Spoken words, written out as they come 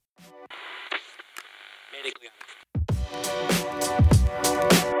Hello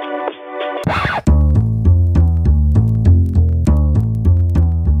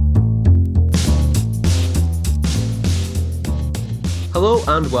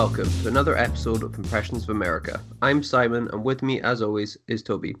and welcome to another episode of Impressions of America. I'm Simon, and with me, as always, is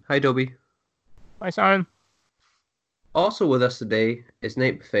Toby. Hi, Toby. Hi, Simon. Also with us today is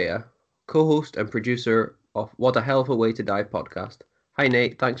Nate Bethea, co-host and producer of What a Hell of a Way to Die podcast. Hi,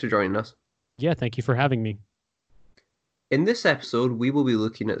 Nate. Thanks for joining us. Yeah, thank you for having me. In this episode, we will be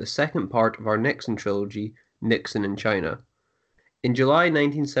looking at the second part of our Nixon trilogy, Nixon in China. In July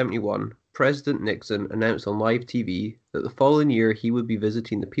 1971, President Nixon announced on live TV that the following year he would be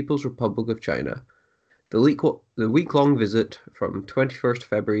visiting the People's Republic of China. The week-long visit from 21st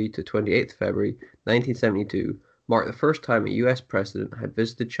February to 28th February 1972 marked the first time a US president had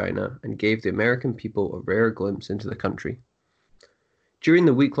visited China and gave the American people a rare glimpse into the country. During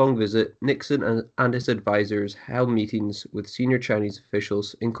the week-long visit, Nixon and his advisors held meetings with senior Chinese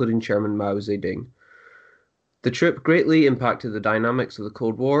officials, including Chairman Mao Zedong. The trip greatly impacted the dynamics of the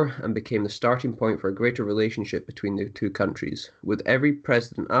Cold War and became the starting point for a greater relationship between the two countries, with every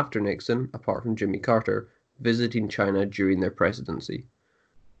president after Nixon, apart from Jimmy Carter, visiting China during their presidency.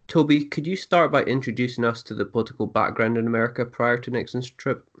 Toby, could you start by introducing us to the political background in America prior to Nixon's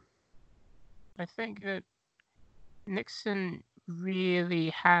trip? I think that Nixon really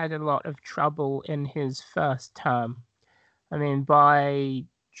had a lot of trouble in his first term. I mean, by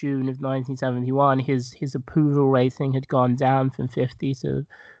June of 1971, his approval rating had gone down from 50 to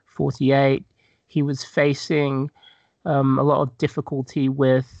 48. He was facing a lot of difficulty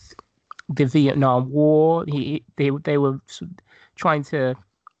with the Vietnam War. They were trying to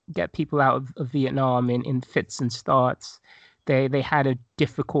get people out of Vietnam in fits and starts. They had a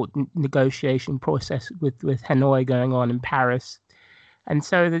difficult negotiation process with Hanoi going on in Paris. And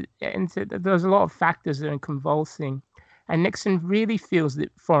so there's a lot of factors that are convulsing. And Nixon really feels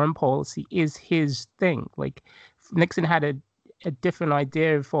that foreign policy is his thing. Like, Nixon had a different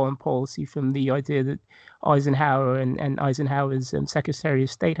idea of foreign policy from the idea that Eisenhower and Eisenhower's Secretary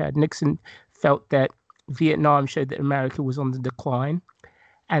of State had. Nixon felt that Vietnam showed that America was on the decline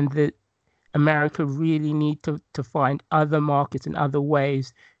and that America really need to find other markets and other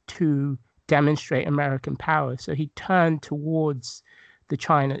ways to demonstrate American power. So he turned towards the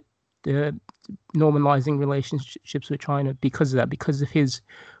normalizing relationships with China because of that, because of his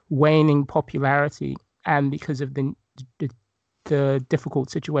waning popularity and because of the difficult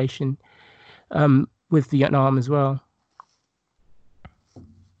situation with Vietnam as well.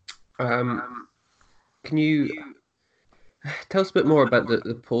 Can you tell us a bit more about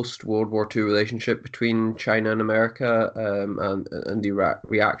the post-World War II relationship between China and America, and the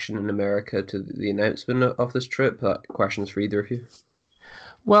reaction in America to the announcement of this trip? That question's for either of you.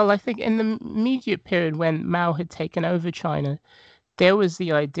 Well, I think in the immediate period when Mao had taken over China, there was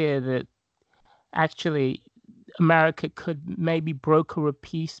the idea that actually America could maybe broker a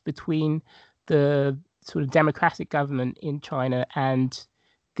peace between the sort of democratic government in China and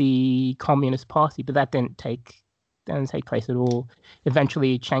the Communist Party, but that didn't take place at all.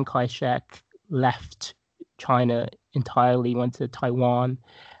 Eventually, Chiang Kai-shek left China entirely, went to Taiwan,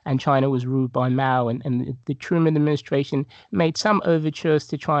 and China was ruled by Mao, and the Truman administration made some overtures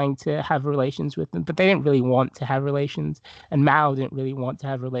to trying to have relations with them, but they didn't really want to have relations, and Mao didn't really want to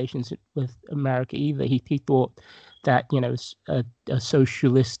have relations with America either. He thought that, you know, a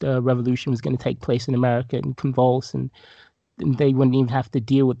socialist revolution was going to take place in America and convulse, and they wouldn't even have to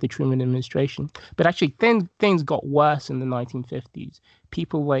deal with the Truman administration. But actually, then things got worse in the 1950s.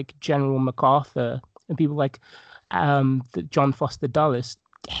 People like General MacArthur and people like John Foster Dulles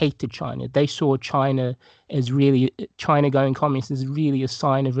hated China. They saw China going communist as really a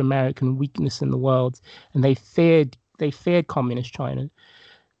sign of American weakness in the world, and they feared communist China.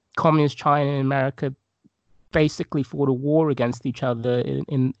 Communist China and America basically fought a war against each other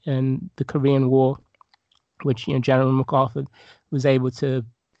in the Korean War, which, you know, General MacArthur was able to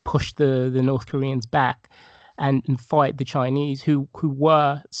push the North Koreans back and fight the Chinese, who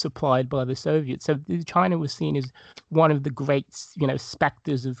were supplied by the Soviets. So China was seen as one of the great, you know,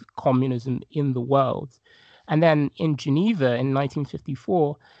 specters of communism in the world. And then in Geneva in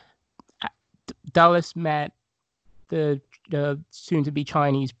 1954, Dulles met the soon-to-be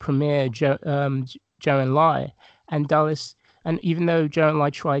Chinese premier Zhou Enlai, and Dulles. And even though Zhou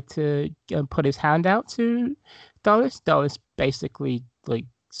Enlai tried to put his hand out to Dulles basically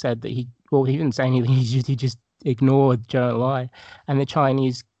said that he didn't say anything. He just ignored Zhou Enlai, and the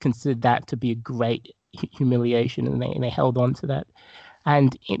Chinese considered that to be a great humiliation, and they held on to that.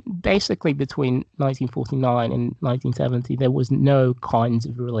 And basically between 1949 and 1970, there was no kinds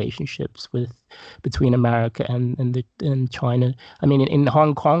of relationships between America and China. I mean, in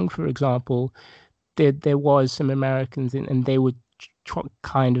Hong Kong, for example, there was some Americans, and they would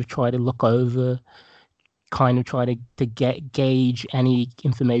try to look over, try to gauge any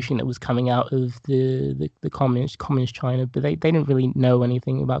information that was coming out of the communist China, but they didn't really know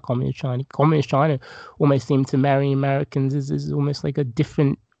anything about communist China. Communist China almost seemed to marry Americans as almost like a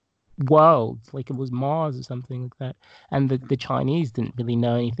different world, like it was Mars or something like that. And the Chinese didn't really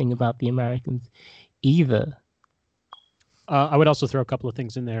know anything about the Americans either. I would also throw a couple of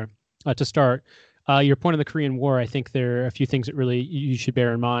things in there to start. Your point on the Korean War, I think there are a few things that really you should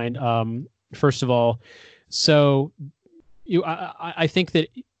bear in mind. First of all, so I think that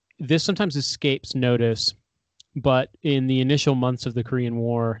this sometimes escapes notice, but in the initial months of the Korean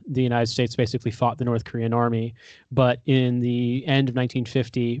War, the United States basically fought the North Korean army. But in the end of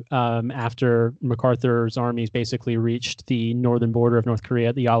 1950, after MacArthur's armies basically reached the northern border of North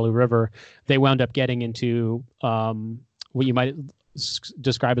Korea, the Yalu River, they wound up getting into what you might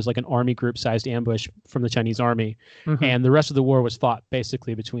describe as like an army group-sized ambush from the Chinese army. Mm-hmm. And the rest of the war was fought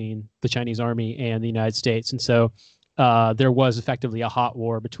basically between the Chinese army and the United States. And so there was effectively a hot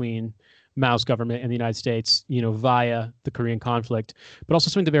war between Mao's government and the United States, via the Korean conflict. But also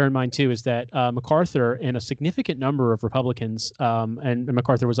something to bear in mind, too, is that MacArthur and a significant number of Republicans, and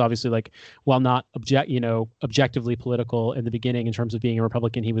MacArthur was obviously while not objectively political in the beginning in terms of being a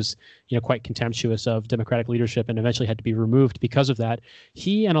Republican, he was, quite contemptuous of Democratic leadership and eventually had to be removed because of that.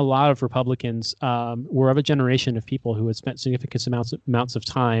 He and a lot of Republicans were of a generation of people who had spent significant amounts of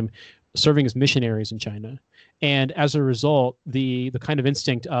time serving as missionaries in China. And as a result, the kind of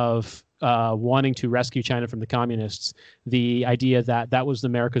instinct of wanting to rescue China from the communists, the idea that was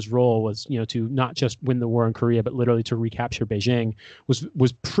America's role was, to not just win the war in Korea, but literally to recapture Beijing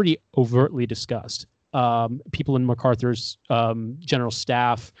was pretty overtly discussed. People in MacArthur's general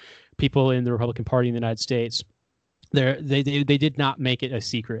staff, people in the Republican Party in the United States, they did not make it a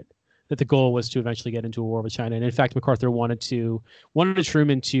secret that the goal was to eventually get into a war with China. And in fact, MacArthur wanted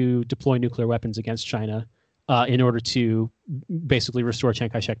Truman to deploy nuclear weapons against China in order to basically restore Chiang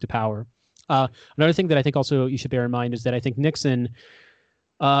Kai-shek to power. Another thing that I think also you should bear in mind is that I think Nixon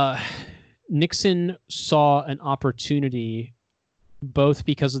saw an opportunity, both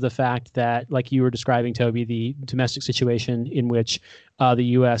because of the fact that, like you were describing, Toby, the domestic situation in which the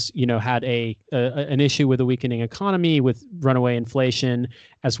U.S. had an issue with a weakening economy, with runaway inflation,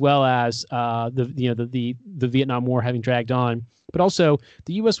 as well as the Vietnam War having dragged on. But also,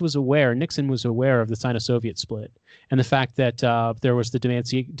 the U.S. Nixon was aware of the Sino-Soviet split and the fact that there was the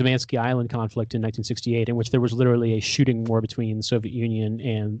Damansky Island conflict in 1968, in which there was literally a shooting war between the Soviet Union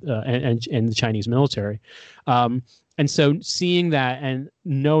and the Chinese military. And so seeing that and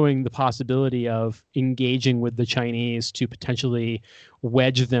knowing the possibility of engaging with the Chinese to potentially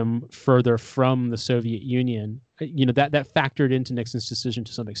wedge them further from the Soviet Union, that factored into Nixon's decision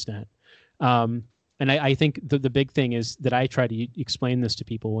to some extent. And I think the big thing is that I try to explain this to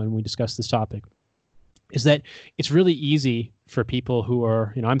people when we discuss this topic, is that it's really easy for people who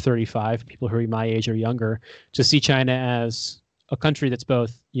are, I'm 35, people who are my age or younger, to see China as a country that's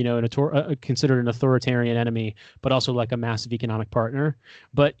both, considered an authoritarian enemy, but also like a massive economic partner.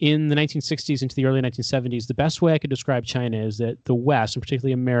 But in the 1960s into the early 1970s, the best way I could describe China is that the West, and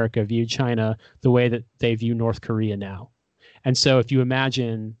particularly America, viewed China the way that they view North Korea now. And so if you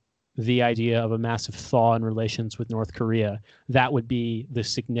imagine the idea of a massive thaw in relations with North Korea, that would be the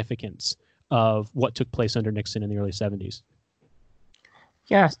significance of what took place under Nixon in the early 70s.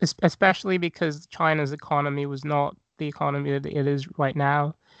 Yes, especially because China's economy was not the economy that it is right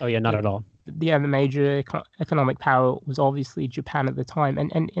now. Oh, yeah, not at all. The major economic power was obviously Japan at the time.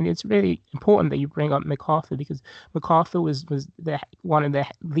 And it's really important that you bring up MacArthur, because MacArthur was one of the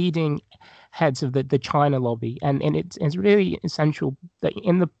leading heads of the China lobby. And it's really essential that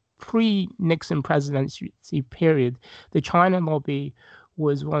in the pre-Nixon presidency period, the China lobby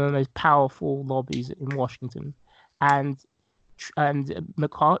was one of the most powerful lobbies in Washington. And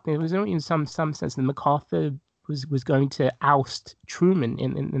MacArthur, it was in some sense that MacArthur was going to oust Truman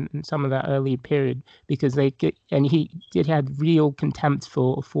in some of that early period, because he had real contempt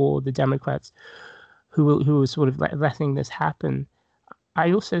for the Democrats who were sort of letting this happen.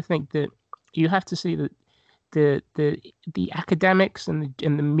 I also think that you have to see that the academics and the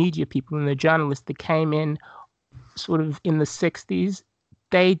media people and the journalists that came in sort of in the 60s,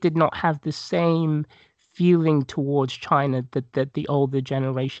 they did not have the same feeling towards China that the older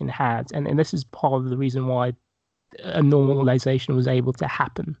generation had. And this is part of the reason why a normalization was able to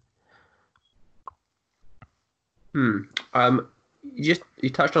happen. You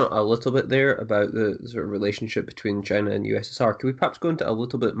touched on it a little bit there about the sort of relationship between China and USSR. Could we perhaps go into a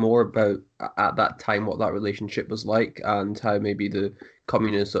little bit more about at that time what that relationship was like and how maybe the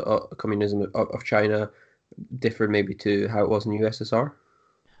communism of China differed maybe to how it was in USSR?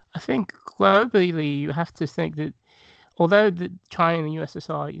 I think globally you have to think that although China and the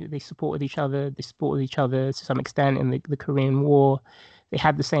USSR they supported each other, to some extent in the Korean War. They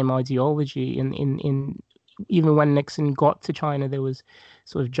had the same ideology. In even when Nixon got to China, there was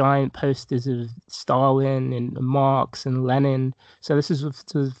sort of giant posters of Stalin and Marx and Lenin. So this is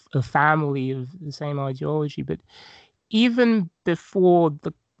sort of a family of the same ideology. But even before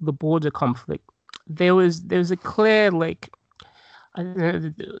the border conflict, there was a clear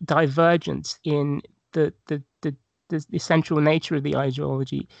divergence in the essential nature of the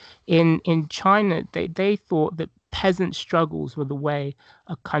ideology. In China, they thought that peasant struggles were the way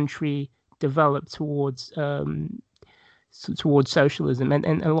a country developed towards socialism, and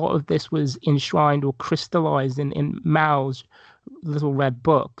a lot of this was enshrined or crystallized in Mao's little red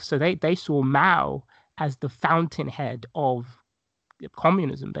book. So they saw Mao as the fountainhead of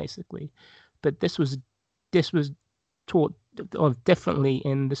communism, basically. But this was taught of differently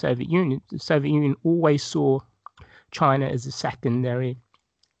in the Soviet Union. The Soviet Union always saw China as a secondary.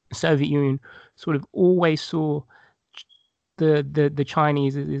 The Soviet Union sort of always saw the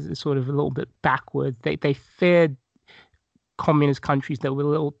Chinese as sort of a little bit backward. They feared communist countries that were a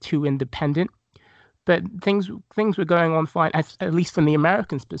little too independent. But things were going on fine, at least from the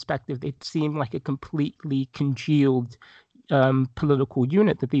Americans' perspective. It seemed like a completely congealed political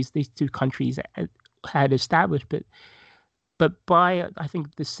unit that these two countries had established. But by, I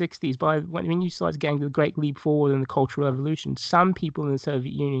think, the 60s, when you started getting the Great Leap Forward and the Cultural Revolution, some people in the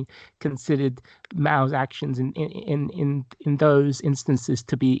Soviet Union considered Mao's actions in those instances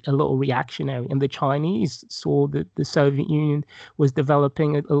to be a little reactionary. And the Chinese saw that the Soviet Union was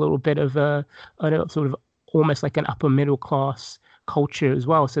developing a little bit of a sort of almost like an upper middle class culture as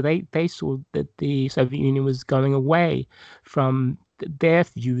well. So they saw that the Soviet Union was going away from their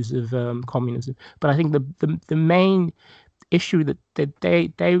views of communism. But I think the main issue that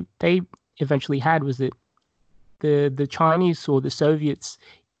they eventually had was that the Chinese saw the Soviets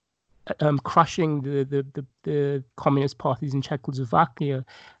crushing the communist parties in Czechoslovakia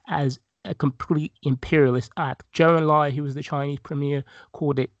as a complete imperialist act. Zhou Enlai, who was the Chinese premier,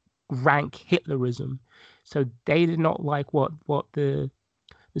 called it rank Hitlerism. So they did not like what the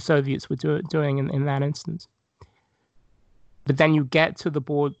Soviets were doing in that instance. But then you get to the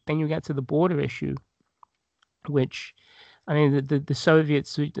border issue, which, I mean, the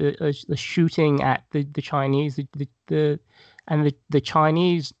Soviets are shooting at the Chinese, the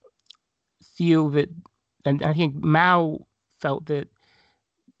Chinese feel that, and I think Mao felt that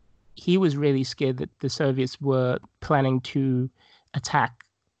he was really scared that the Soviets were planning to attack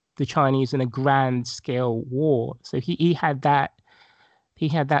the Chinese in a grand scale war. So he had that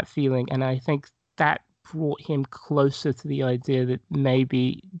feeling, and I think that brought him closer to the idea that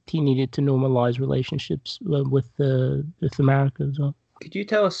maybe he needed to normalize relationships with America as well. Could you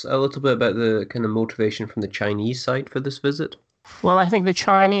tell us a little bit about the kind of motivation from the Chinese side for this visit? Well, I think the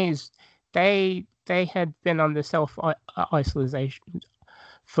Chinese, they had been under self-isolation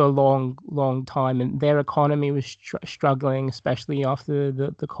for a long time, and their economy was struggling, especially after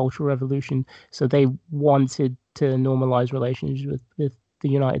the Cultural Revolution. So they wanted to normalize relations with the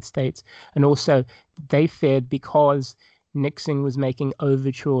United States. And also they feared, because Nixon was making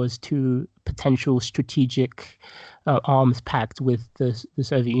overtures to potential strategic arms pact with the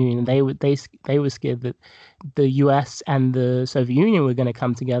Soviet Union, they were scared that the US and the Soviet Union were going to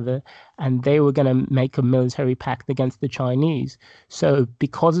come together and they were going to make a military pact against the Chinese. So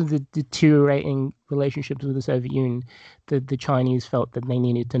because of the deteriorating relationships with the Soviet Union, the Chinese felt that they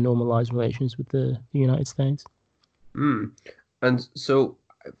needed to normalize relations with the United States. And so,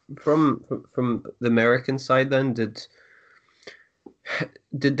 from the American side, then did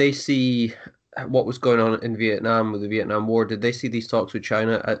they see what was going on in Vietnam with the Vietnam War? Did they see these talks with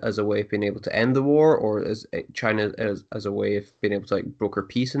China as a way of being able to end the war, or as China as a way of being able to broker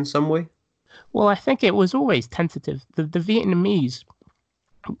peace in some way? Well, I think it was always tentative. The Vietnamese,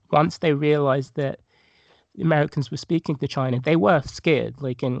 once they realized that the Americans were speaking to China, they were scared.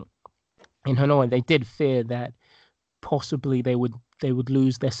 Like in Hanoi, they did fear that possibly they would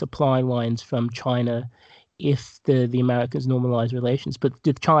lose their supply lines from China if the Americans normalized relations. But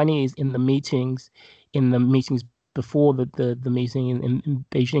the Chinese, in the meetings before the meeting in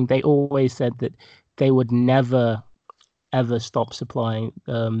Beijing, they always said that they would never ever stop supplying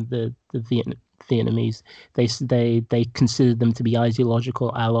the Vietnamese. They considered them to be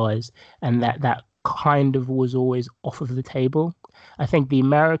ideological allies, and that kind of was always off of the table. I think the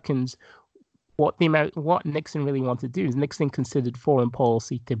Americans, what Nixon really wanted to do is Nixon considered foreign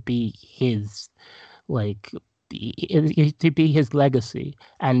policy to be his, like, to be his legacy,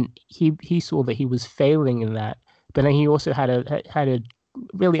 and he saw that he was failing in that. But then he also had a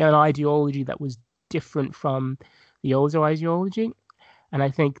really an ideology that was different from the older ideology, and I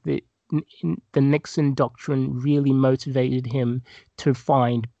think that the Nixon doctrine really motivated him to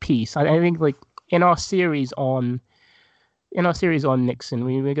find peace. I think, like, in our series on Nixon,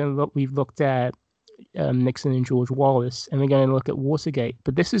 we've looked at Nixon and George Wallace, and we're going to look at Watergate.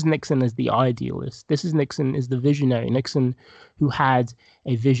 But this is Nixon as the idealist. This is Nixon as the visionary. Nixon, who had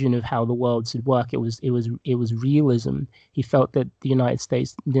a vision of how the world should work. It was realism. He felt that the United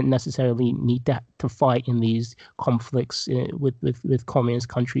States didn't necessarily need to fight in these conflicts with communist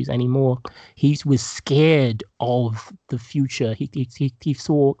countries anymore. He was scared of the future. He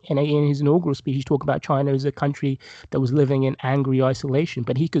saw in his inaugural speech, he talked about China as a country that was living in angry isolation.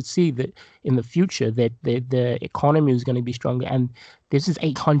 But he could see that in the future that the economy was going to be stronger, and this is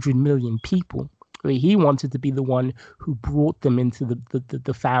 800 million people. He wanted to be the one who brought them into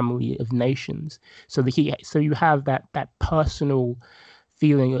the family of nations. So you have that personal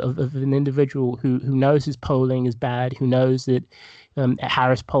feeling of an individual who knows his polling is bad, who knows that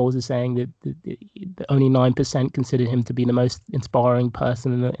Harris polls are saying that only 9% considered him to be the most inspiring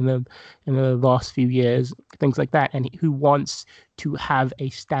person in the last few years, things like that, and who wants to have a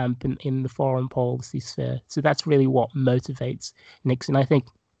stamp in the foreign policy sphere. So that's really what motivates Nixon. I think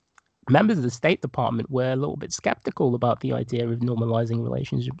members of the State Department were a little bit skeptical about the idea of normalizing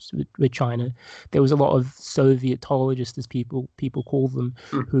relationships with China. There was a lot of Sovietologists, as people call them,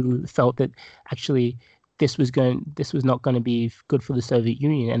 who felt that actually this was not going to be good for the Soviet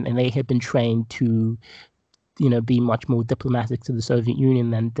Union, and they had been trained to, be much more diplomatic to the Soviet Union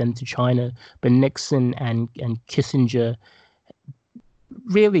than to China. But Nixon and Kissinger,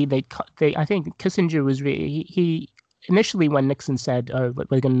 really, I think Kissinger was really he initially, when Nixon said, "Oh,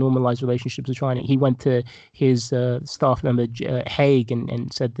 we're going to normalize relationships with China," he went to his staff member Haig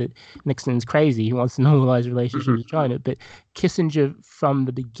and said that Nixon's crazy. He wants to normalize relationships with China. But Kissinger, from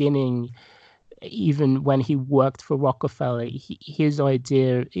the beginning, even when he worked for Rockefeller, his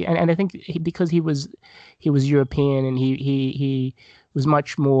idea, and I think because he was European and he was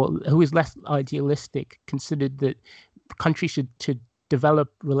much more, who was less idealistic, considered that countries should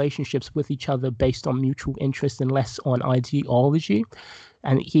develop relationships with each other based on mutual interest and less on ideology.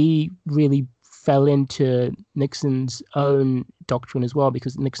 And he really fell into Nixon's own doctrine as well,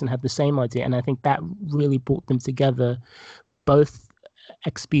 because Nixon had the same idea. And I think that really brought them together, both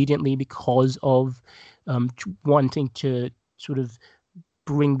expediently because of wanting to sort of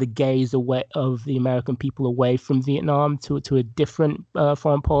bring the gaze away of the American people away from Vietnam to a different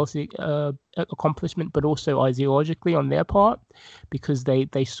foreign policy accomplishment, but also ideologically on their part, because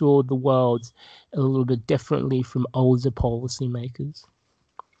they saw the world a little bit differently from older policymakers.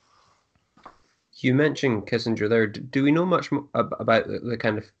 You mentioned Kissinger there. Do we know much about the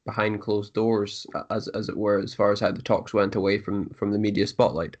kind of behind closed doors, as it were, as far as how the talks went away from the media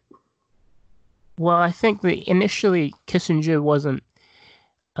spotlight? Well, I think that initially Kissinger wasn't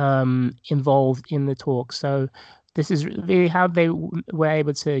involved in the talks. So this is really how they were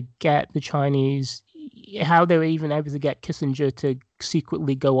able to get the Chinese, how they were even able to get Kissinger to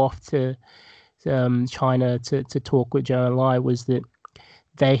secretly go off to China to talk with Zhou Enlai, was that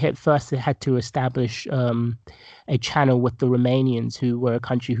they had to establish a channel with the Romanians, who were a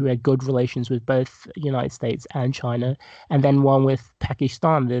country who had good relations with both the United States and China, and then one with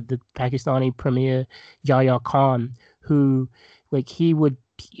Pakistan, the Pakistani Premier Yahya Khan, who, like, he would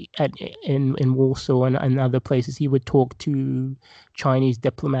in Warsaw and other places, he would talk to Chinese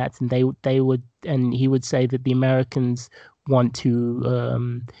diplomats, and he would say that the Americans want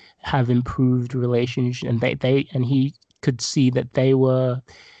to have improved relations, and he could see that they were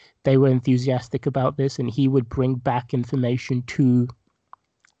enthusiastic about this, and he would bring back information to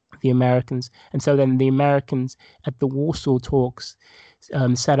the Americans. And so then the Americans at the Warsaw talks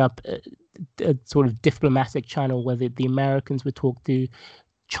set up a sort of diplomatic channel where the Americans would talk to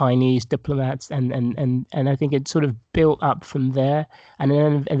Chinese diplomats, and I think it sort of built up from there. And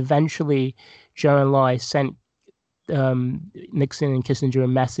then eventually Zhou Enlai sent Nixon and Kissinger a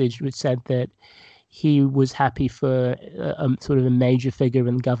message which said that he was happy for sort of a major figure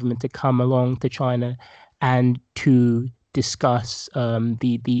in the government to come along to China and to discuss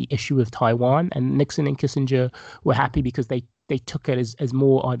the issue of Taiwan. And Nixon and Kissinger were happy because they took it as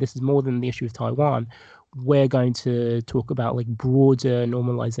more, this is more than the issue of Taiwan. We're going to talk about, like, broader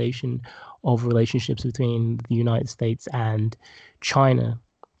normalization of relationships between the United States and China.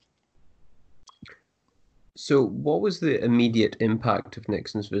 So, what was the immediate impact of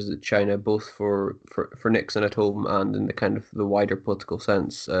Nixon's visit to China, both for Nixon at home and in the kind of the wider political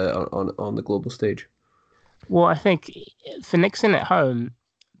sense on the global stage? Well, I think for Nixon at home,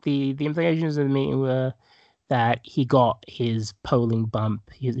 the implications of the meeting were that he got his polling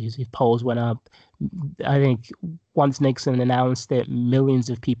bump. His polls went up. I think once Nixon announced it, millions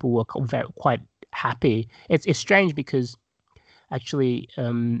of people were quite happy. It's strange because actually,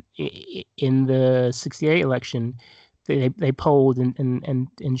 in the '68 election, they polled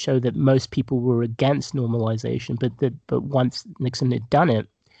and showed that most people were against normalization, but once Nixon had done it,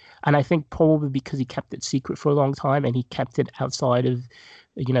 and I think probably because he kept it secret for a long time and he kept it outside of,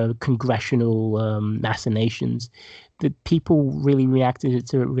 congressional machinations, that people really reacted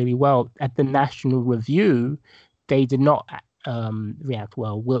to it really well. At the National Review, they did not react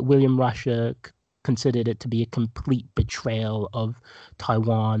well. William Rusher considered it to be a complete betrayal of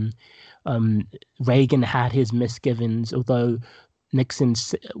Taiwan. Reagan had his misgivings, although Nixon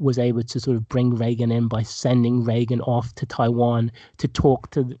was able to sort of bring Reagan in by sending Reagan off to Taiwan to talk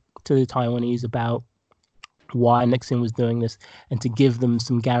to the Taiwanese about why Nixon was doing this and to give them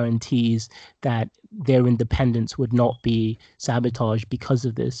some guarantees that their independence would not be sabotaged because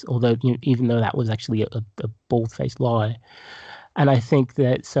of this, although even though that was actually a bald-faced lie. And I think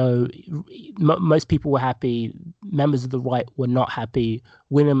that so most people were happy. Members of the right were not happy.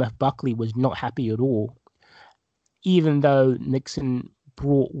 William F. Buckley was not happy at all, even though Nixon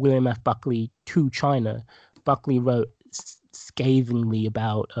brought William F. Buckley to China. Buckley wrote scathingly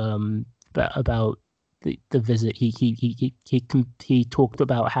about the visit. He talked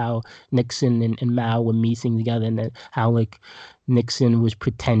about how Nixon and Mao were meeting together, and how like Nixon was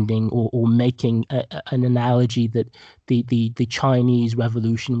pretending or making an analogy that the Chinese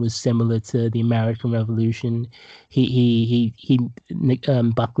Revolution was similar to the American Revolution.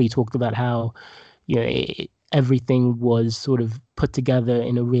 Buckley talked about how everything was sort of put together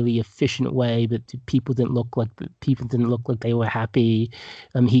in a really efficient way, but people didn't look like they were happy.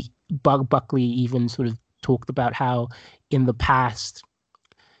 Buckley even sort of talked about how in the past,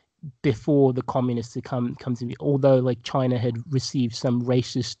 before the communists had come to me, although like China had received some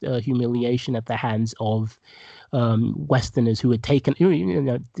racist humiliation at the hands of Westerners who had taken,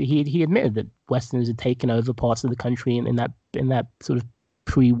 he admitted that Westerners had taken over parts of the country in that sort of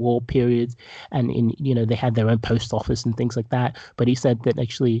pre-war period, and they had their own post office and things like that. But he said that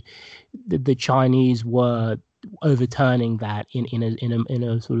actually the Chinese were overturning that in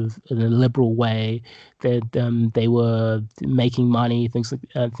a sort of in a liberal way, that they were making money, things like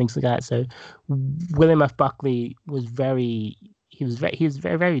that. So William F. Buckley was very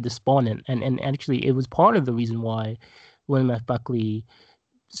despondent, and actually it was part of the reason why William F. Buckley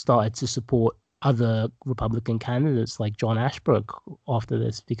started to support other Republican candidates like John Ashbrook after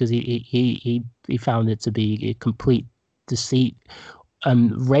this, because he found it to be a complete deceit.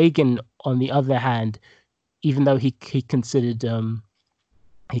 Reagan, on the other hand, even though he considered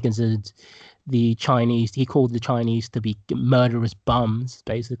the Chinese, he called the Chinese to be murderous bums,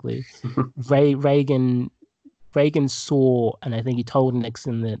 basically. Reagan saw, and I think he told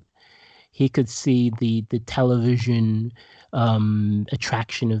Nixon that he could see the television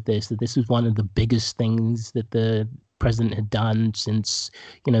attraction of this, that this was one of the biggest things that the president had done since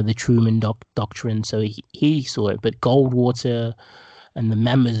the Truman Doctrine. So he saw it, but Goldwater and the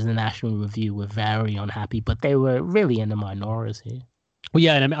members of the National Review were very unhappy, but they were really in the minority. Well,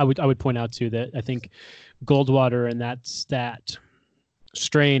 yeah, and I would point out too that I think Goldwater and that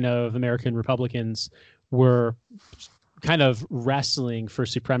strain of American Republicans were kind of wrestling for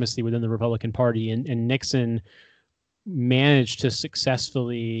supremacy within the Republican Party, and Nixon managed to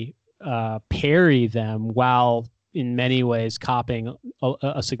successfully parry them while in many ways copying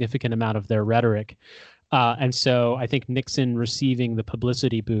a significant amount of their rhetoric. And so I think Nixon receiving the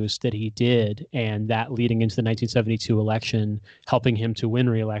publicity boost that he did, and that leading into the 1972 election, helping him to win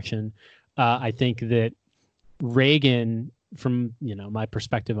re-election, I think that Reagan, from my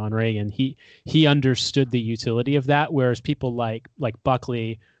perspective on Reagan, he understood the utility of that, whereas people like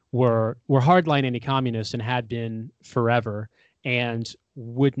Buckley were hardline anti-communists and had been forever, and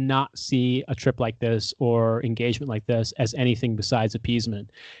would not see a trip like this or engagement like this as anything besides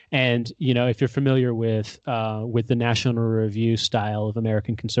appeasement. And if you're familiar with the National Review style of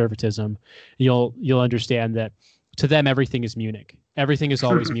American conservatism, you'll understand that to them everything is Munich. Everything is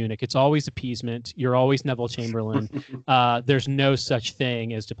always Munich. It's always appeasement. You're always Neville Chamberlain. There's no such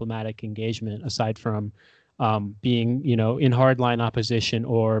thing as diplomatic engagement aside from being in hardline opposition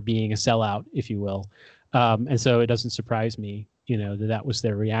or being a sellout, if you will. And so it doesn't surprise me that was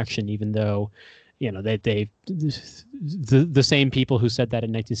their reaction, even though the same people who said that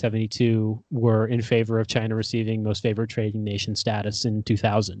in 1972 were in favor of China receiving most favored trading nation status in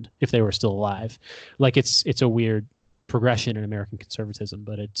 2000 if they were still alive. Like it's a weird progression in American conservatism,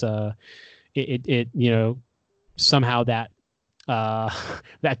 but it somehow that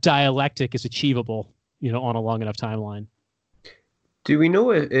that dialectic is achievable, on a long enough timeline. Do we know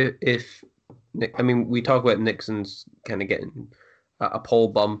if I mean, we talk about Nixon's kind of getting a poll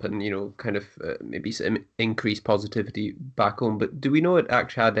bump and, kind of maybe some increased positivity back home, but do we know it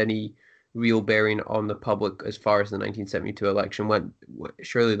actually had any real bearing on the public as far as the 1972 election went?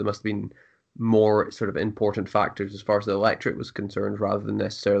 Surely there must have been more sort of important factors as far as the electorate was concerned rather than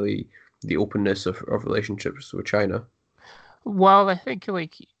necessarily the openness of relationships with China. Well, I think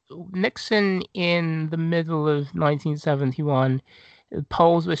like Nixon in the middle of 1971,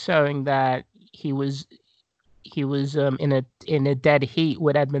 polls were showing that he was in a dead heat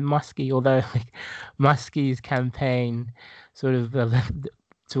with Edmund Muskie, although like Muskie's campaign sort of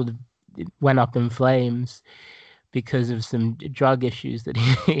went up in flames because of some drug issues that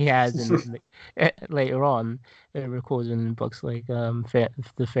he has later on, recorded in books like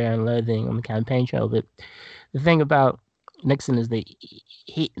The Fear and Loathing on the campaign trail. But the thing about Nixon is that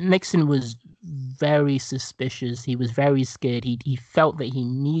Nixon was very suspicious. He was very scared. He felt that he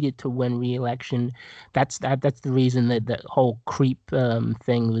needed to win re-election. That's the reason that the whole creep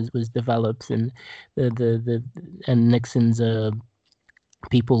thing was developed, and and Nixon's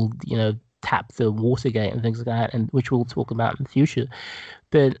people tapped the Watergate and things like that, and which we'll talk about in the future.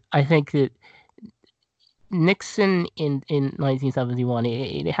 But I think that Nixon in 1971,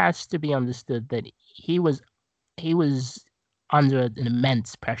 it has to be understood that he was under an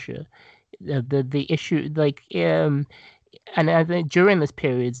immense pressure. The issue, like, and I think during this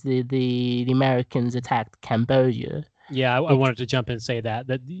period, the Americans attacked Cambodia. Yeah, I wanted to jump in and say that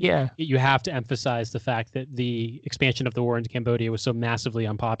yeah, you have to emphasize the fact that the expansion of the war into Cambodia was so massively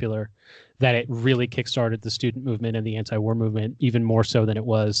unpopular that it really kickstarted the student movement and the anti-war movement even more so than it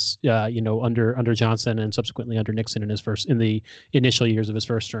was, under Johnson and subsequently under Nixon in the initial years of his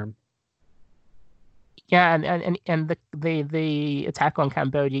first term. Yeah, and the attack on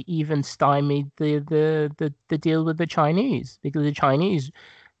Cambodia even stymied the deal with the Chinese, because the Chinese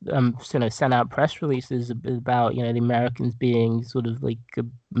sent out press releases about the Americans being sort of like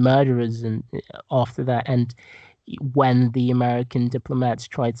murderers, and after that, and when the American diplomats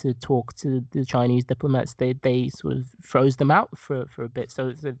tried to talk to the Chinese diplomats, they sort of froze them out for a bit.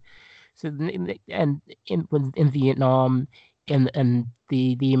 So and in Vietnam. And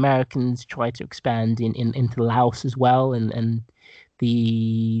the Americans tried to expand into Laos as well, and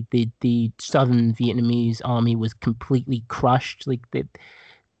the Southern Vietnamese army was completely crushed. Like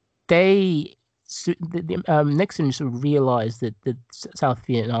Nixon sort of realized that South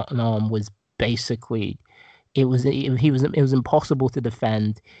Vietnam was basically it was impossible to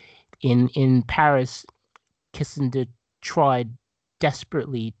defend. In Paris, Kissinger tried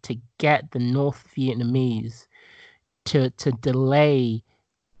desperately to get the North Vietnamese to delay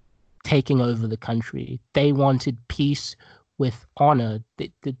taking over the country. They wanted peace with honor.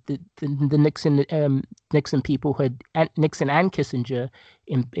 The Nixon people Nixon and Kissinger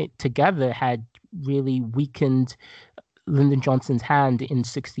together had really weakened Lyndon Johnson's hand in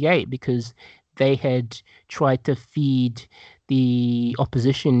 '68, because they had tried to feed the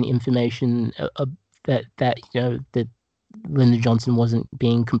opposition information that Lyndon Johnson wasn't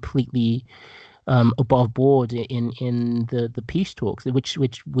being completely above board in the peace talks, which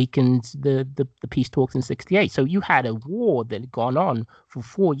weakened the peace talks in '68. So you had a war that had gone on for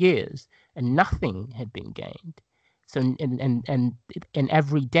 4 years and nothing had been gained. So and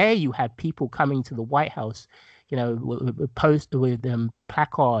every day you had people coming to the White House, with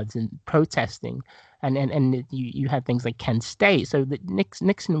placards and protesting, and you had things like Kent State. So that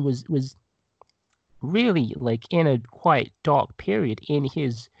Nixon was really like in a quite dark period in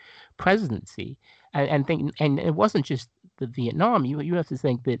his presidency, and it wasn't just the Vietnam. You have to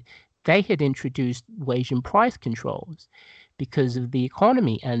think that they had introduced wage and price controls because of the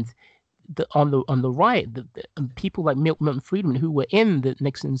economy, and on the right, people like Milton Friedman, who were in the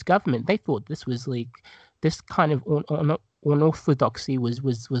Nixon's government, they thought this was like this kind of unorthodoxy was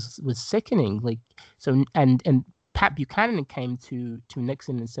sickening. Like so, and Pat Buchanan came to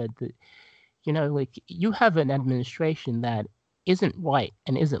Nixon and said that like you have an administration that isn't right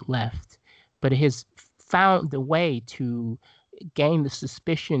and isn't left, but it has found a way to gain the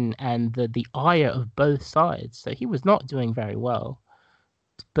suspicion and the ire of both sides. So he was not doing very well.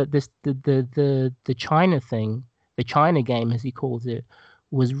 But the China thing, the China game, as he calls it,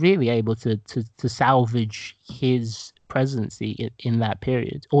 was really able to salvage his presidency in that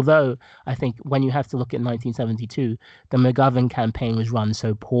period. Although I think when you have to look at 1972, the McGovern campaign was run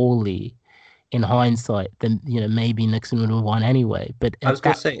so poorly in hindsight, then maybe Nixon would have won anyway. But I was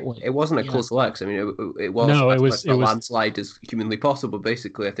going to say it wasn't a close election. I mean, it was no, as much a landslide as humanly possible.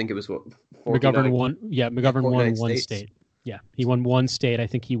 Basically, I think it was what McGovern won. Yeah, McGovern won one state. Yeah, he won one state. I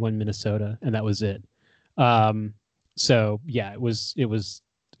think he won Minnesota, and that was it. So yeah, it was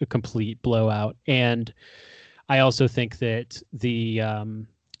a complete blowout. And I also think that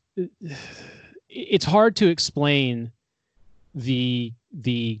it's hard to explain the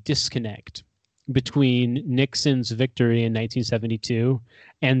disconnect between Nixon's victory in 1972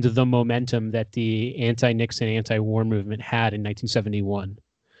 and the momentum that the anti-Nixon, anti-war movement had in 1971.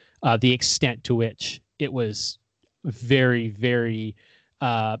 The extent to which it was very, very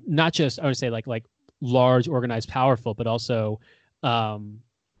not just, I would say, like large, organized, powerful, but also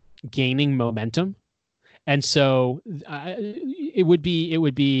gaining momentum. And so it would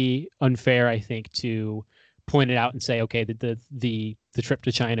be unfair, I think, to point it out and say, okay, the trip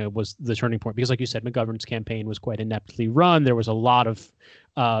to China was the turning point, because, like you said, McGovern's campaign was quite ineptly run. There was a lot of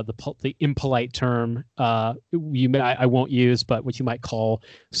the impolite term I won't use, but what you might call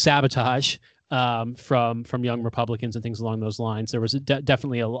sabotage from young Republicans and things along those lines. There was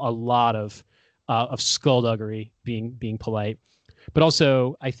definitely a lot of skullduggery, being polite, but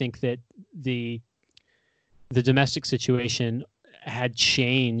also I think that the domestic situation had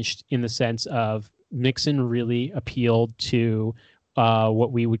changed in the sense of Nixon really appealed to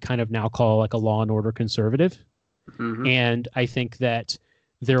what we would kind of now call like a law and order conservative. Mm-hmm. And I think that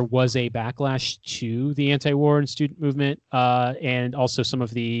there was a backlash to the anti-war and student movement, and also some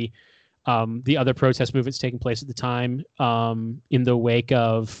of the other protest movements taking place at the time, in the wake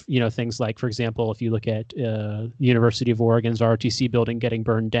of, things like, for example, if you look at the University of Oregon's ROTC building getting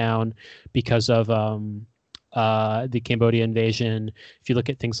burned down because of the Cambodia invasion. If you look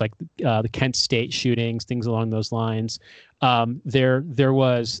at things like the Kent State shootings, things along those lines, there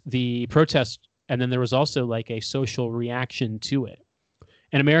was the protest, and then there was also like a social reaction to it.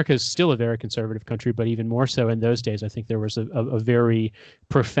 And America is still a very conservative country, but even more so in those days. I think there was a very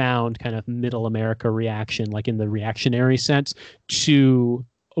profound kind of middle America reaction, like in the reactionary sense, to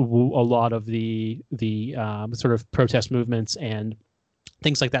a lot of the sort of protest movements and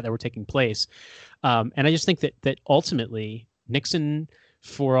things like that were taking place. And I just think that ultimately Nixon,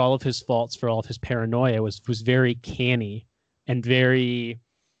 for all of his faults, for all of his paranoia, was very canny and very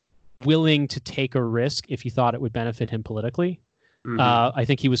willing to take a risk if he thought it would benefit him politically. Mm-hmm. I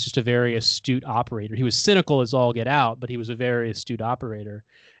think he was just a very astute operator. He was cynical as all get out, but he was a very astute operator.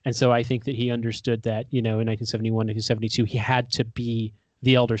 And so I think that he understood that, in 1971, 1972, he had to be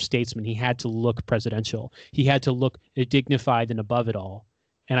the elder statesman. He had to look presidential. He had to look dignified and above it all.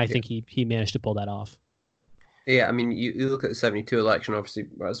 And I think he managed to pull that off. Yeah, I mean, you look at the 72 election, obviously,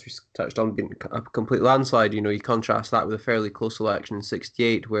 as we touched on, being a complete landslide. You contrast that with a fairly close election in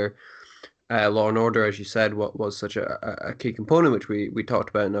 68, where law and order, as you said, what was such a key component, which we talked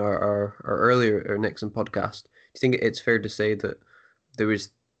about in our earlier Nixon podcast. Do you think it's fair to say that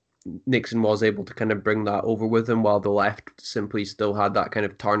Nixon was able to kind of bring that over with him, while the left simply still had that kind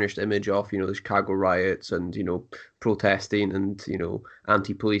of tarnished image of, the Chicago riots and, protesting and,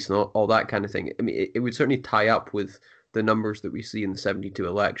 anti-police and all that kind of thing? I mean, it would certainly tie up with the numbers that we see in the 72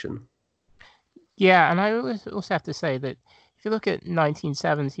 election. Yeah, and I also have to say that if you look at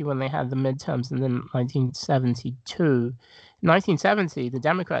 1970, when they had the midterms, and then 1972, 1970, the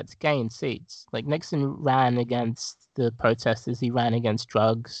Democrats gained seats. Like, Nixon ran against the protesters, he ran against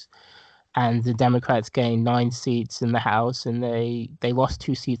drugs, and the Democrats gained 9 seats in the House, and they lost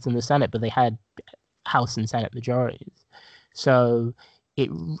 2 seats in the Senate, but they had House and Senate majorities. So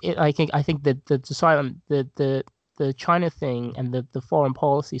I think that the China thing and the foreign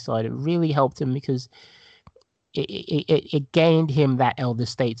policy side, it really helped him, because it gained him that elder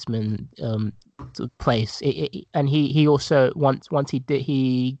statesman place. And he also, once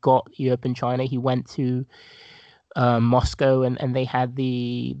he got Europe and China, he went to Moscow, and they had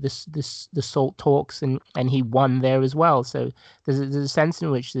the SALT talks, and he won there as well. So there's a sense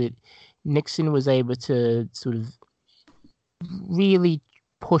in which that Nixon was able to sort of really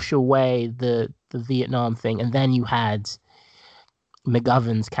push away the Vietnam thing, and then you had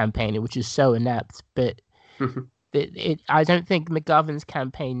McGovern's campaign, which is so inept, but I don't think McGovern's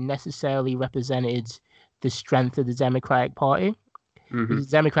campaign necessarily represented the strength of the Democratic Party. Mm-hmm. The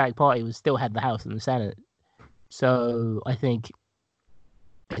Democratic Party still had the House and the Senate. So I think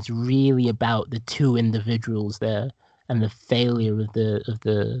it's really about the two individuals there and the failure of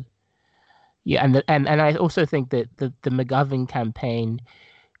the and I also think that the McGovern campaign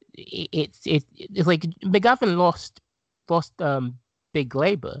it's like McGovern lost big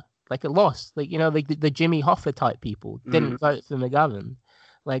labor. Like it lost, like like the Jimmy Hoffa type people didn't vote for McGovern.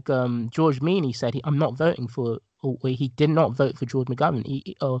 Like George Meany said, I'm not voting for. Or he did not vote for George McGovern.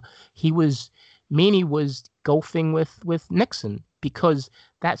 Meany was golfing with Nixon because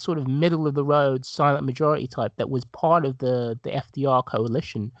that sort of middle of the road silent majority type that was part of the FDR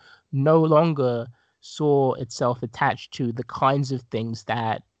coalition no longer saw itself attached to the kinds of things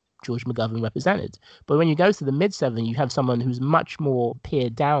that George McGovern represented. But when you go to the mid-70s, you have someone who's much more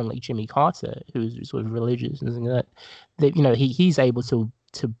pared down, like Jimmy Carter, who's sort of religious and things like that. He's able to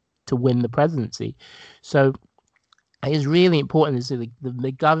win the presidency. So it's really important to see the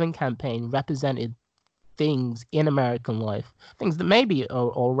McGovern campaign represented things in American life, things that maybe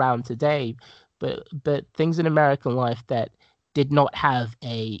are around today, but things in American life that did not have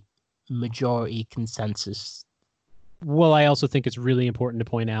a majority consensus. Well, I also think it's really important to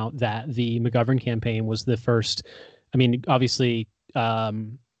point out that the McGovern campaign was the first. I mean, obviously,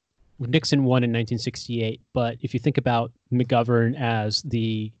 Nixon won in 1968, but if you think about McGovern as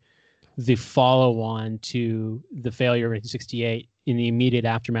the follow-on to the failure of 1968 in the immediate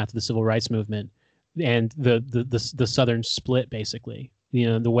aftermath of the civil rights movement and the Southern split, basically,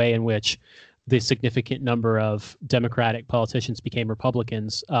 the way in which the significant number of Democratic politicians became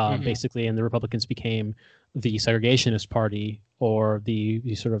Republicans, basically, and the Republicans became the segregationist party or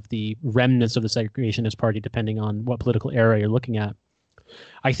the sort of the remnants of the segregationist party, depending on what political era you're looking at.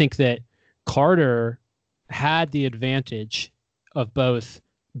 I think that Carter had the advantage of both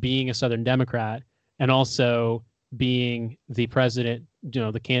being a Southern Democrat and also being the president,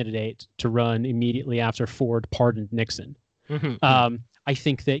 the candidate to run immediately after Ford pardoned Nixon. I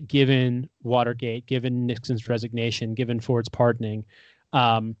think that given Watergate, given Nixon's resignation, given Ford's pardoning,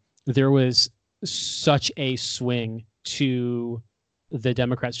 there was such a swing to the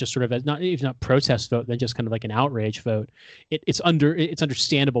Democrats, just sort of as not even a protest vote, then just kind of like an outrage vote. It's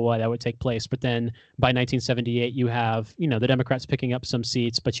understandable why that would take place. But then by 1978, you have the Democrats picking up some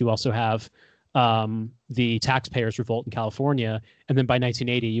seats, but you also have the taxpayers' revolt in California, and then by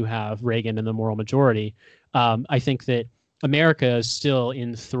 1980, you have Reagan and the moral majority. I think that America is still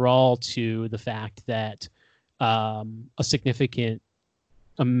in thrall to the fact that a significant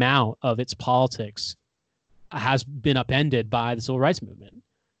amount of its politics has been upended by the civil rights movement.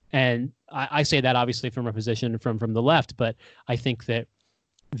 And I say that obviously from a position from the left, but I think that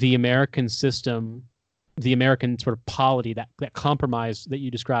the American system, the American sort of polity, that compromise that you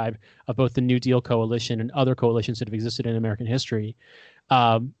describe of both the New Deal coalition and other coalitions that have existed in American history,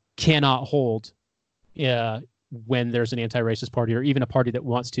 cannot hold when there's an anti-racist party or even a party that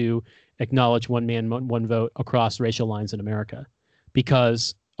wants to acknowledge one man, one vote across racial lines in America,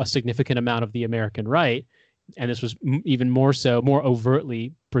 because a significant amount of the American right, and this was even more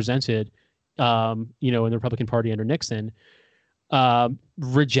overtly presented, in the Republican Party under Nixon,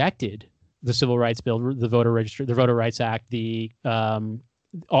 rejected the Civil Rights Bill, the Voter Registry, the Voter Rights Act,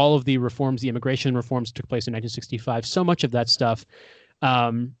 all of the reforms, the immigration reforms took place in 1965. So much of that stuff,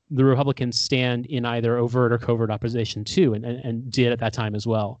 the Republicans stand in either overt or covert opposition to, and did at that time as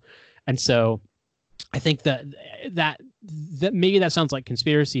well. And so I think that maybe that sounds like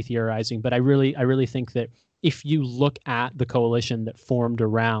conspiracy theorizing, but I really think that if you look at the coalition that formed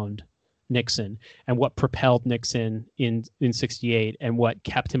around Nixon and what propelled Nixon in 68 and what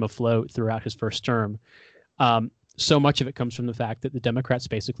kept him afloat throughout his first term, so much of it comes from the fact that the Democrats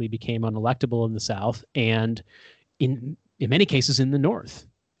basically became unelectable in the South and in many cases in the North.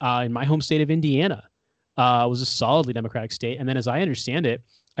 In my home state of Indiana, was a solidly Democratic state. And then as I understand it,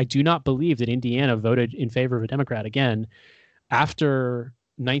 I do not believe that Indiana voted in favor of a Democrat again after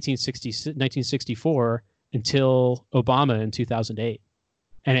 1964 until Obama in 2008.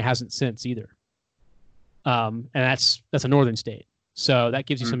 And it hasn't since either. And that's a northern state. So that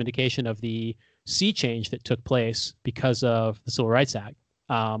gives you some indication of the sea change that took place because of the Civil Rights Act.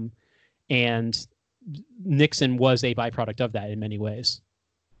 And Nixon was a byproduct of that in many ways.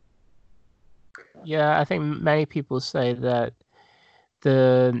 Yeah, I think many people say that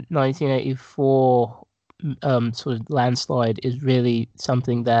the 1984 sort of landslide is really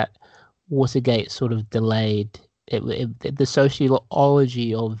something that Watergate sort of delayed. The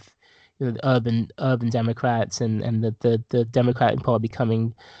sociology of the urban Democrats and the Democratic Party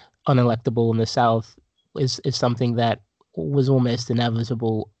becoming unelectable in the South is something that was almost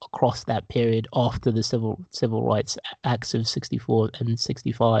inevitable across that period after the civil rights acts of 64 and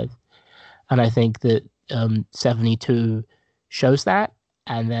 65. And I think that 72 shows that.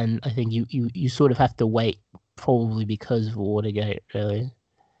 And then I think you sort of have to wait, probably because of Watergate, really.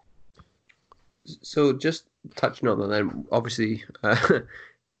 So just touching on that then, obviously,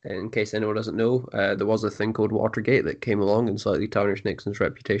 In case anyone doesn't know, there was a thing called Watergate that came along and slightly tarnished Nixon's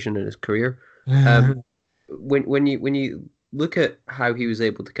reputation and his career. Um, when you look at how he was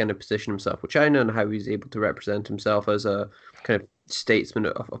able to kind of position himself with China and how he was able to represent himself as a kind of statesman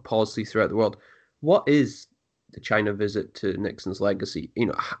of policy throughout the world, what is the China visit to Nixon's legacy?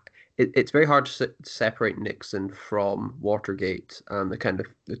 It's very hard to separate Nixon from Watergate and the kind of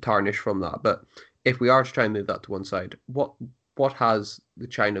the tarnish from that. But if we are to try and move that to one side, what has the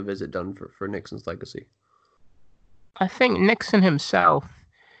China visit done for Nixon's legacy? I think Nixon himself,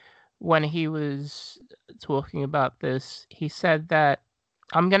 when he was talking about this, he said that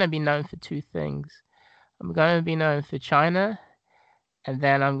I'm going to be known for two things. I'm going to be known for China, and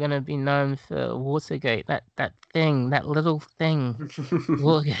then I'm going to be known for Watergate. That little thing,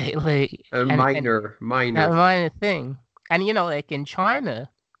 Watergate, like A minor. that minor thing. And like in China,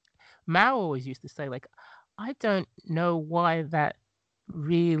 Mao always used to say, like, I don't know why that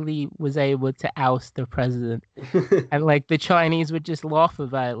really was able to oust the president. And like the Chinese would just laugh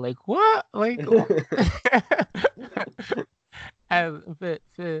about it, like, what? Like, but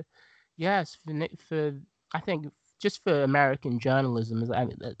for I think just for American journalism as a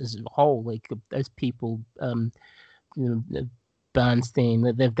whole, like those people, Bernstein,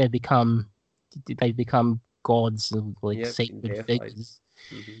 they've become gods, like sacred figures.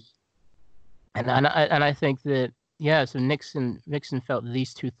 Mm-hmm. And I think that so Nixon felt that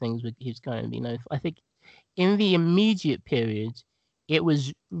these two things he was going to be known for. I think in the immediate period, it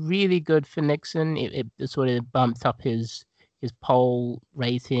was really good for Nixon. It sort of bumped up his poll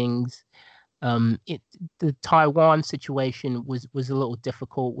ratings. The Taiwan situation was a little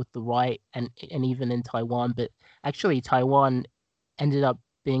difficult with the right and even in Taiwan, but actually Taiwan ended up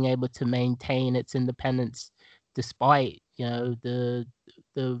being able to maintain its independence despite the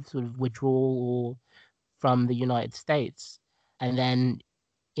sort of withdrawal from the United States. And then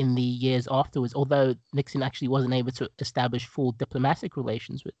in the years afterwards, although Nixon actually wasn't able to establish full diplomatic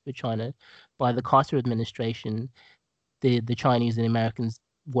relations with China, by the Carter administration, the Chinese and Americans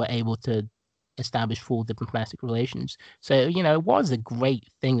were able to establish full diplomatic relations. So, it was a great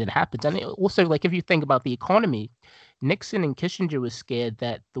thing that happened. And also, like, if you think about the economy, Nixon and Kissinger were scared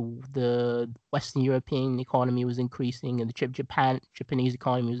that the Western European economy was increasing and the Japanese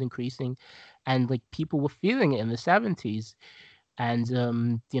economy was increasing, and like people were feeling it in the 70s. And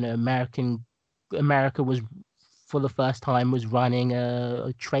America was, for the first time, was running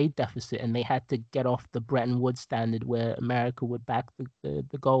a trade deficit, and they had to get off the Bretton Woods standard where America would back the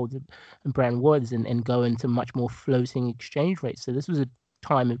gold and Bretton Woods and go into much more floating exchange rates. So this was a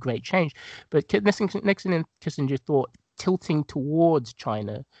time of great change. But Nixon and Kissinger thought tilting towards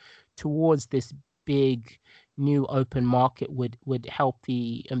China, towards this big new open market would help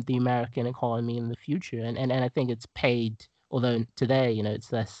the American economy in the future. And I think it's paid, although today,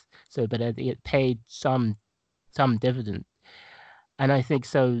 it's less so, but it paid some dividend. And I think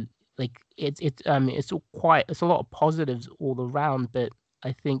so, like it's a lot of positives all around, but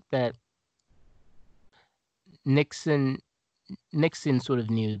I think that Nixon sort of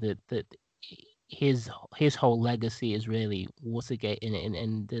knew that his whole legacy is really Watergate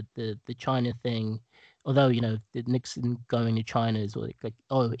and the China thing. Although the Nixon going to China is like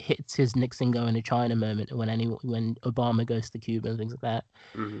it's his Nixon going to China moment when Obama goes to Cuba and things like that.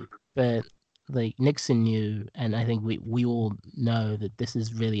 Mm-hmm. But like Nixon knew, and I think we all know that this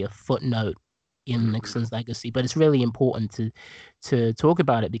is really a footnote in Nixon's legacy. But it's really important to talk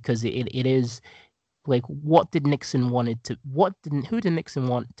about it because it is like, who did Nixon want to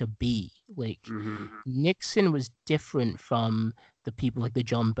be? Like, Nixon was different from the people like the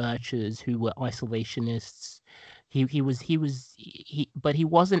John Birchers who were isolationists. But he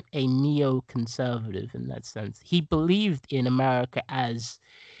wasn't a neoconservative in that sense. He believed in America as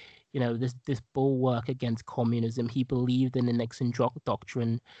this bulwark against communism. He believed in the Nixon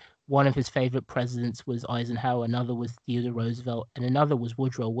doctrine. One of his favorite presidents was Eisenhower, another was Theodore Roosevelt, and another was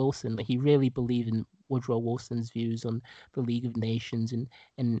Woodrow Wilson. He really believed in Woodrow Wilson's views on the League of Nations,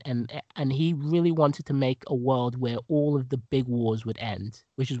 and he really wanted to make a world where all of the big wars would end,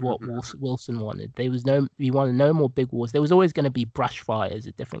 which is what Wilson wanted. He wanted no more big wars. There was always going to be brush fires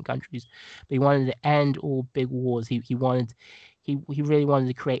at different countries, but he wanted to end all big wars. He really wanted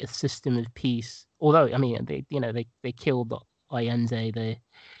to create a system of peace. Although, I mean, they killed Allende.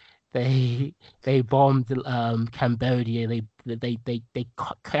 They bombed Cambodia. They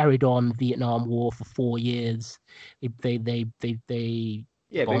carried on Vietnam War for 4 years. They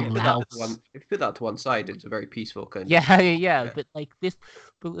bombed Laos. If you put that to one side, it's a very peaceful kind. Yeah. But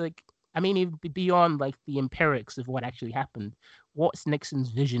I mean, even beyond like the empirics of what actually happened, what's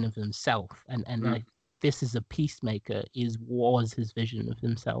Nixon's vision of himself? And this is a peacemaker was his vision of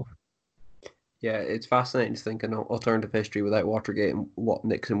himself. Yeah, it's fascinating to think an alternative history without Watergate and what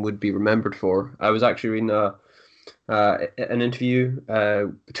Nixon would be remembered for. I was actually reading an interview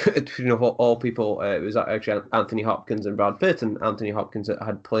between all people. It was actually Anthony Hopkins and Brad Pitt, and Anthony Hopkins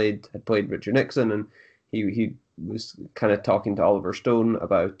had played Richard Nixon, and he was kind of talking to Oliver Stone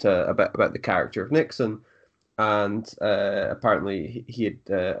about the character of Nixon, and apparently he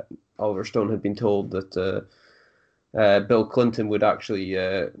had Oliver Stone had been told that Bill Clinton would actually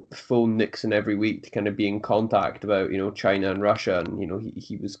phone Nixon every week to kind of be in contact about China and Russia,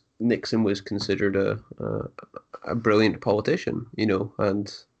 and Nixon was considered a brilliant politician,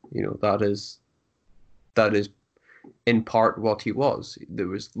 and that is in part what he was. There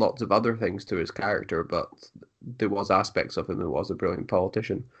was lots of other things to his character, but there was aspects of him that was a brilliant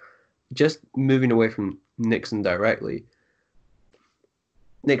politician. Just moving away from Nixon directly,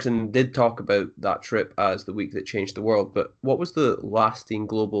 Nixon did talk about that trip as the week that changed the world, but what was the lasting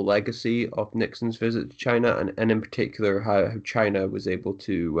global legacy of Nixon's visit to China, and in particular how China was able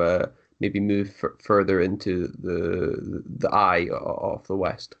to maybe move further into the eye of the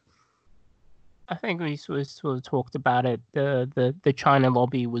West? I think we sort of talked about it. The China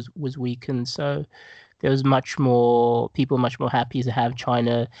lobby was weakened, so there was much more happy to have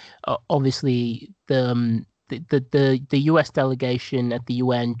China. Obviously, the U.S. delegation at the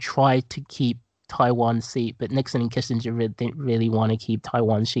UN tried to keep Taiwan's seat, but Nixon and Kissinger didn't really want to keep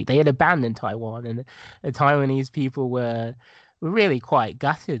Taiwan's seat. They had abandoned Taiwan, and the Taiwanese people were really quite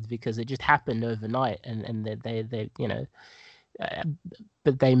gutted because it just happened overnight, and they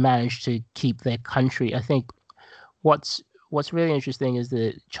but they managed to keep their country. I think what's really interesting is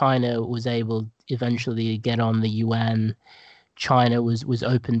that China was able eventually to get on the UN. China was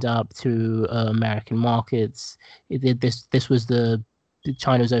opened up to American markets.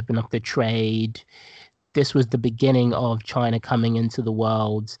 China was opening up the trade. This was the beginning of China coming into the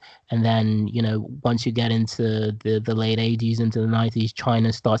world. And then, once you get into the late 80s, into the 90s,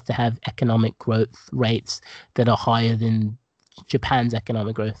 China starts to have economic growth rates that are higher than Japan's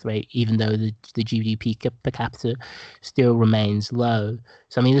economic growth rate, even though the GDP per capita still remains low.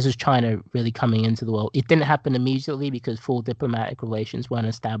 So, this is China really coming into the world. It didn't happen immediately because full diplomatic relations weren't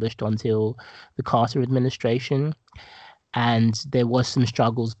established until the Carter administration. And there was some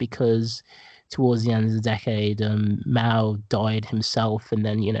struggles because towards the end of the decade, Mao died himself. And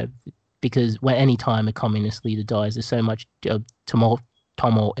then, because any time a communist leader dies, there's so much tumult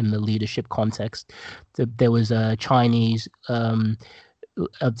in the leadership context. There was a Chinese,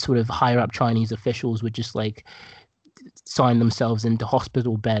 sort of higher up Chinese officials would just sign themselves into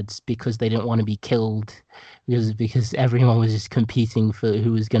hospital beds because they didn't want to be killed, because everyone was just competing for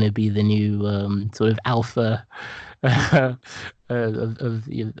who was going to be the new sort of alpha of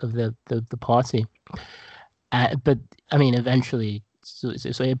the party. But eventually. So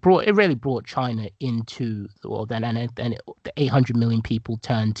it really brought China into the world, and the 800 million people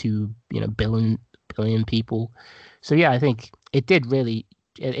turned to billion people. So yeah, I think it did really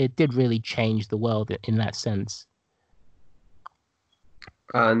change the world in that sense.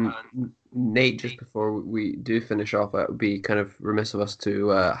 And Nate, just before we do finish off, it would be kind of remiss of us to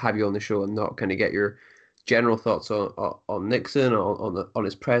have you on the show and not kind of get your general thoughts on Nixon, on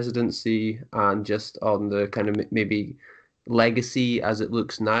his presidency, and just on the kind of maybe legacy as it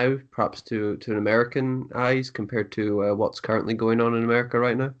looks now, perhaps to an American eyes compared to what's currently going on in America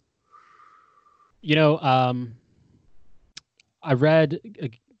right now? I read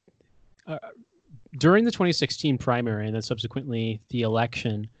during the 2016 primary and then subsequently the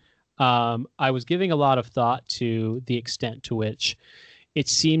election, I was giving a lot of thought to the extent to which it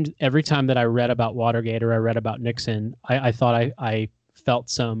seemed every time that I read about Watergate or I read about Nixon, I thought I felt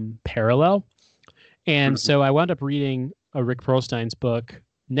some parallel. And so I wound up reading Rick Perlstein's book,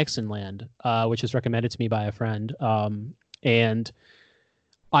 Nixonland, which was recommended to me by a friend. And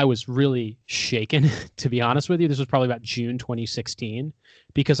I was really shaken, to be honest with you. This was probably about June 2016,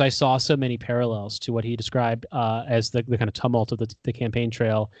 because I saw so many parallels to what he described as the kind of tumult of the campaign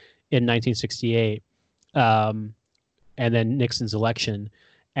trail in 1968, and then Nixon's election,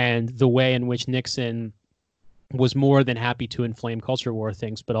 and the way in which Nixon was more than happy to inflame culture war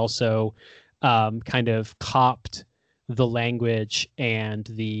things, but also kind of copped the language and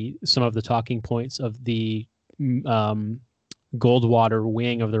some of the talking points of the Goldwater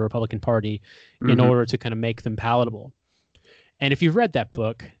wing of the Republican Party in order to kind of make them palatable. And if you've read that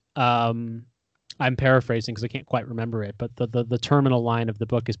book, I'm paraphrasing because I can't quite remember it, but the terminal line of the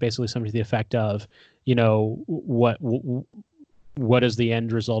book is basically something to the effect of, what is the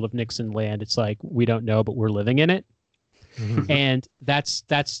end result of Nixon land? It's like, we don't know, but we're living in it. And that's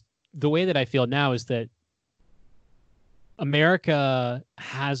the way that I feel now is that America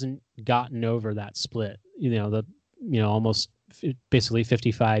hasn't gotten over that split. Almost basically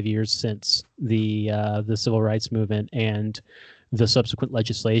 55 years since the civil rights movement and the subsequent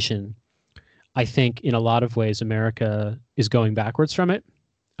legislation. I think in a lot of ways America is going backwards from it.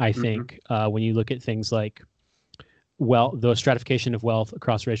 I think when you look at things like the stratification of wealth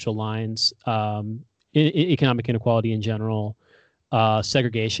across racial lines, economic inequality in general,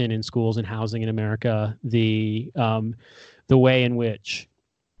 segregation in schools and housing in America, the way in which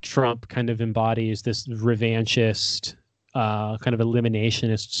Trump kind of embodies this revanchist, kind of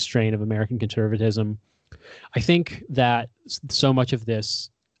eliminationist strain of American conservatism. I think that so much of this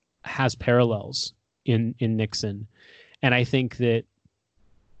has parallels in Nixon. And I think that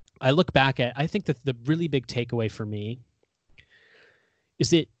I think that the really big takeaway for me is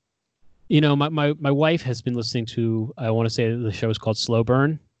that, my wife has been listening to, I want to say the show is called Slow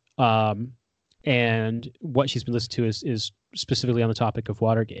Burn. And what she's been listening to is specifically on the topic of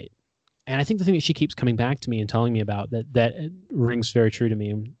Watergate. And I think the thing that she keeps coming back to me and telling me about that rings very true to me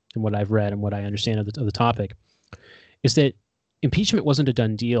and what I've read and what I understand of the topic is that impeachment wasn't a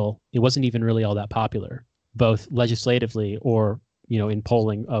done deal. It wasn't even really all that popular, both legislatively or, in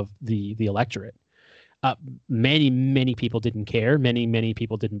polling of the electorate. Many people didn't care. Many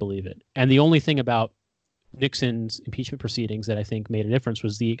people didn't believe it. And the only thing about Nixon's impeachment proceedings that I think made a difference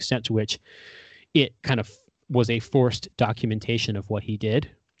was the extent to which it kind of was a forced documentation of what he did.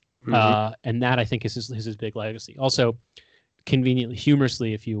 And that I think is his big legacy. Also, conveniently,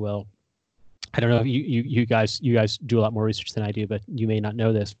 humorously, if you will, I don't know if you guys do a lot more research than I do, but you may not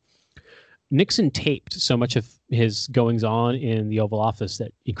know this. Nixon taped so much of his goings on in the Oval Office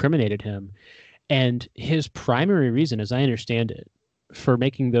that incriminated him. And his primary reason, as I understand it, for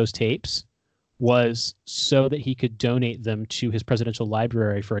making those tapes was so that he could donate them to his presidential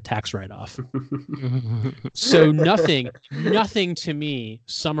library for a tax write-off. So nothing to me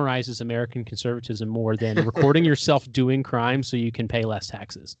summarizes American conservatism more than recording yourself doing crime so you can pay less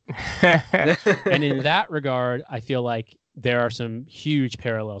taxes. And in that regard, I feel like there are some huge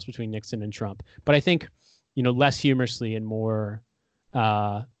parallels between Nixon and Trump. But I think, less humorously and more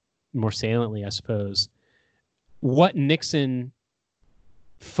saliently, I suppose, what Nixon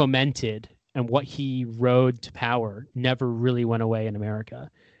fomented and what he rode to power never really went away in America.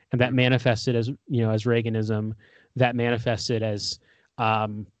 And that manifested as Reaganism, that manifested as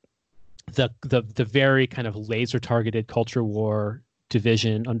the very kind of laser targeted culture war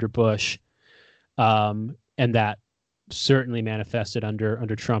division under Bush. And that certainly manifested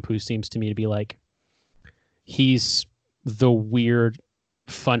under Trump, who seems to me to be like, he's the weird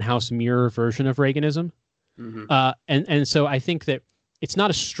funhouse mirror version of Reaganism. And so I think that it's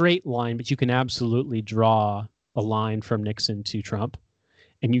not a straight line, but you can absolutely draw a line from Nixon to Trump.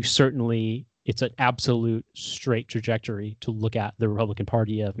 And it's an absolute straight trajectory to look at the Republican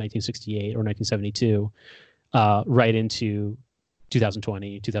Party of 1968 or 1972, right into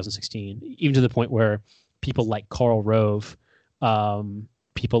 2020, 2016, even to the point where people like Karl Rove,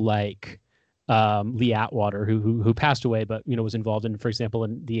 people like Lee Atwater, who passed away, but was involved in, for example,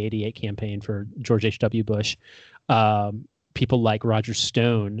 in the '88 campaign for George H.W. Bush. People like Roger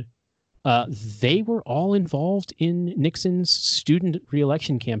Stone, they were all involved in Nixon's student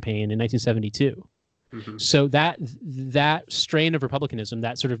reelection campaign in 1972. So that strain of republicanism,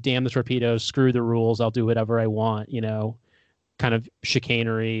 that sort of damn the torpedoes, screw the rules, I'll do whatever I want, kind of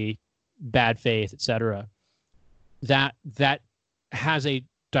chicanery, bad faith, etc. That has a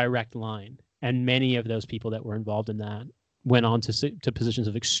direct line, and many of those people that were involved in that went on to positions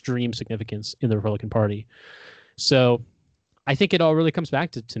of extreme significance in the Republican Party. So I think it all really comes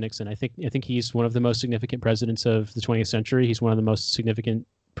back to Nixon. I think he's one of the most significant presidents of the 20th century. He's one of the most significant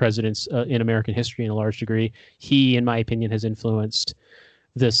presidents in American history in a large degree. He, in my opinion, has influenced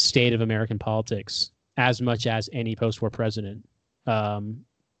the state of American politics as much as any post-war president.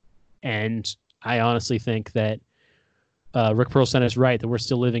 And I honestly think that Rick Perlstein is right, that we're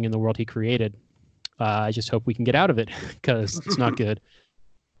still living in the world he created. I just hope we can get out of it, because it's not good.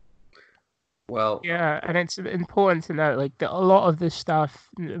 Well, yeah, and it's important to note, like, that a lot of this stuff,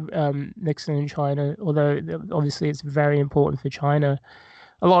 Nixon and China, although obviously it's very important for China,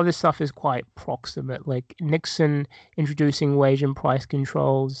 a lot of this stuff is quite proximate. Like Nixon introducing wage and price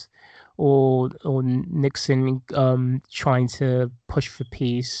controls, or Nixon trying to push for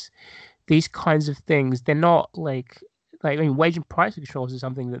peace. These kinds of things, they're not like I mean, wage and price controls is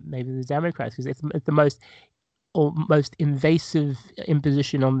something that maybe the Democrats, because it's the most invasive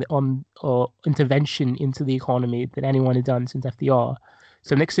imposition or intervention into the economy that anyone had done since FDR.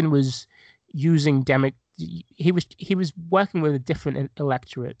 So Nixon was using he was working with a different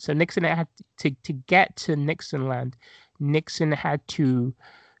electorate. So Nixon had to get to Nixon land. Nixon had to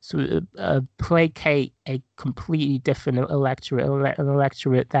sort of placate a completely different electorate, an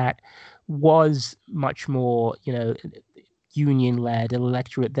electorate that was much more, union-led, an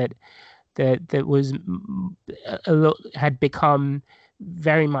electorate that was had become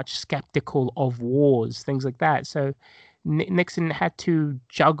very much skeptical of wars, things like that. So Nixon had to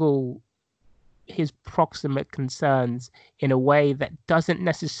juggle his proximate concerns in a way that doesn't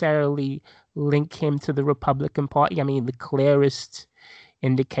necessarily link him to the Republican Party. I mean, the clearest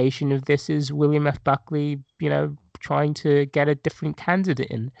indication of this is William F. Buckley, trying to get a different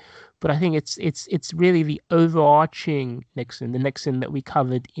candidate in. But I think it's really the overarching Nixon, the Nixon that we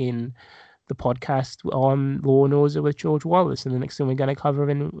covered in the podcast on Law and Order with George Wallace, and the Nixon we're going to cover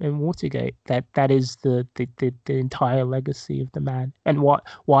in Watergate. That is the entire legacy of the man, and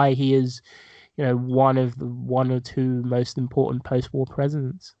why he is, one of the one or two most important post-war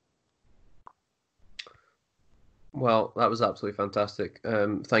presidents. Well, that was absolutely fantastic.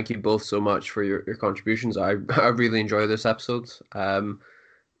 Thank you both so much for your contributions. I really enjoyed this episode.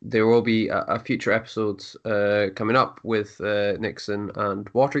 There will be a future episodes coming up with Nixon and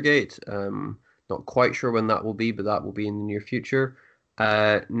Watergate. Not quite sure when that will be, but that will be in the near future.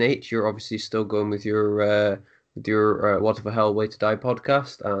 Nate, you're obviously still going with your What If a Hell Way to Die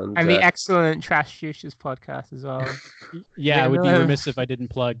podcast, and the excellent Trash Futures podcast as well. Yeah, I would be remiss if I didn't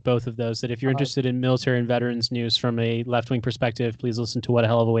plug both of those. That if you're interested in military and veterans news from a left-wing perspective, please listen to What a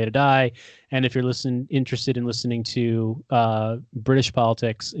Hell of a Way to Die. And if you're interested in listening to British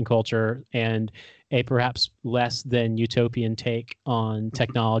politics and culture and a perhaps less than utopian take on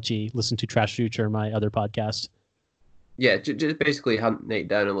technology, listen to Trash Future, my other podcast. Yeah, just basically hunt Nate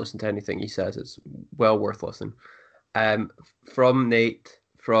down and listen to anything he says. It's well worth listening. From Nate,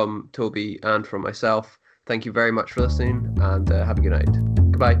 from Toby, and from myself, thank you very much for listening, and have a good night.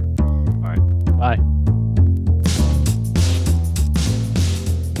 Goodbye. All right. Bye.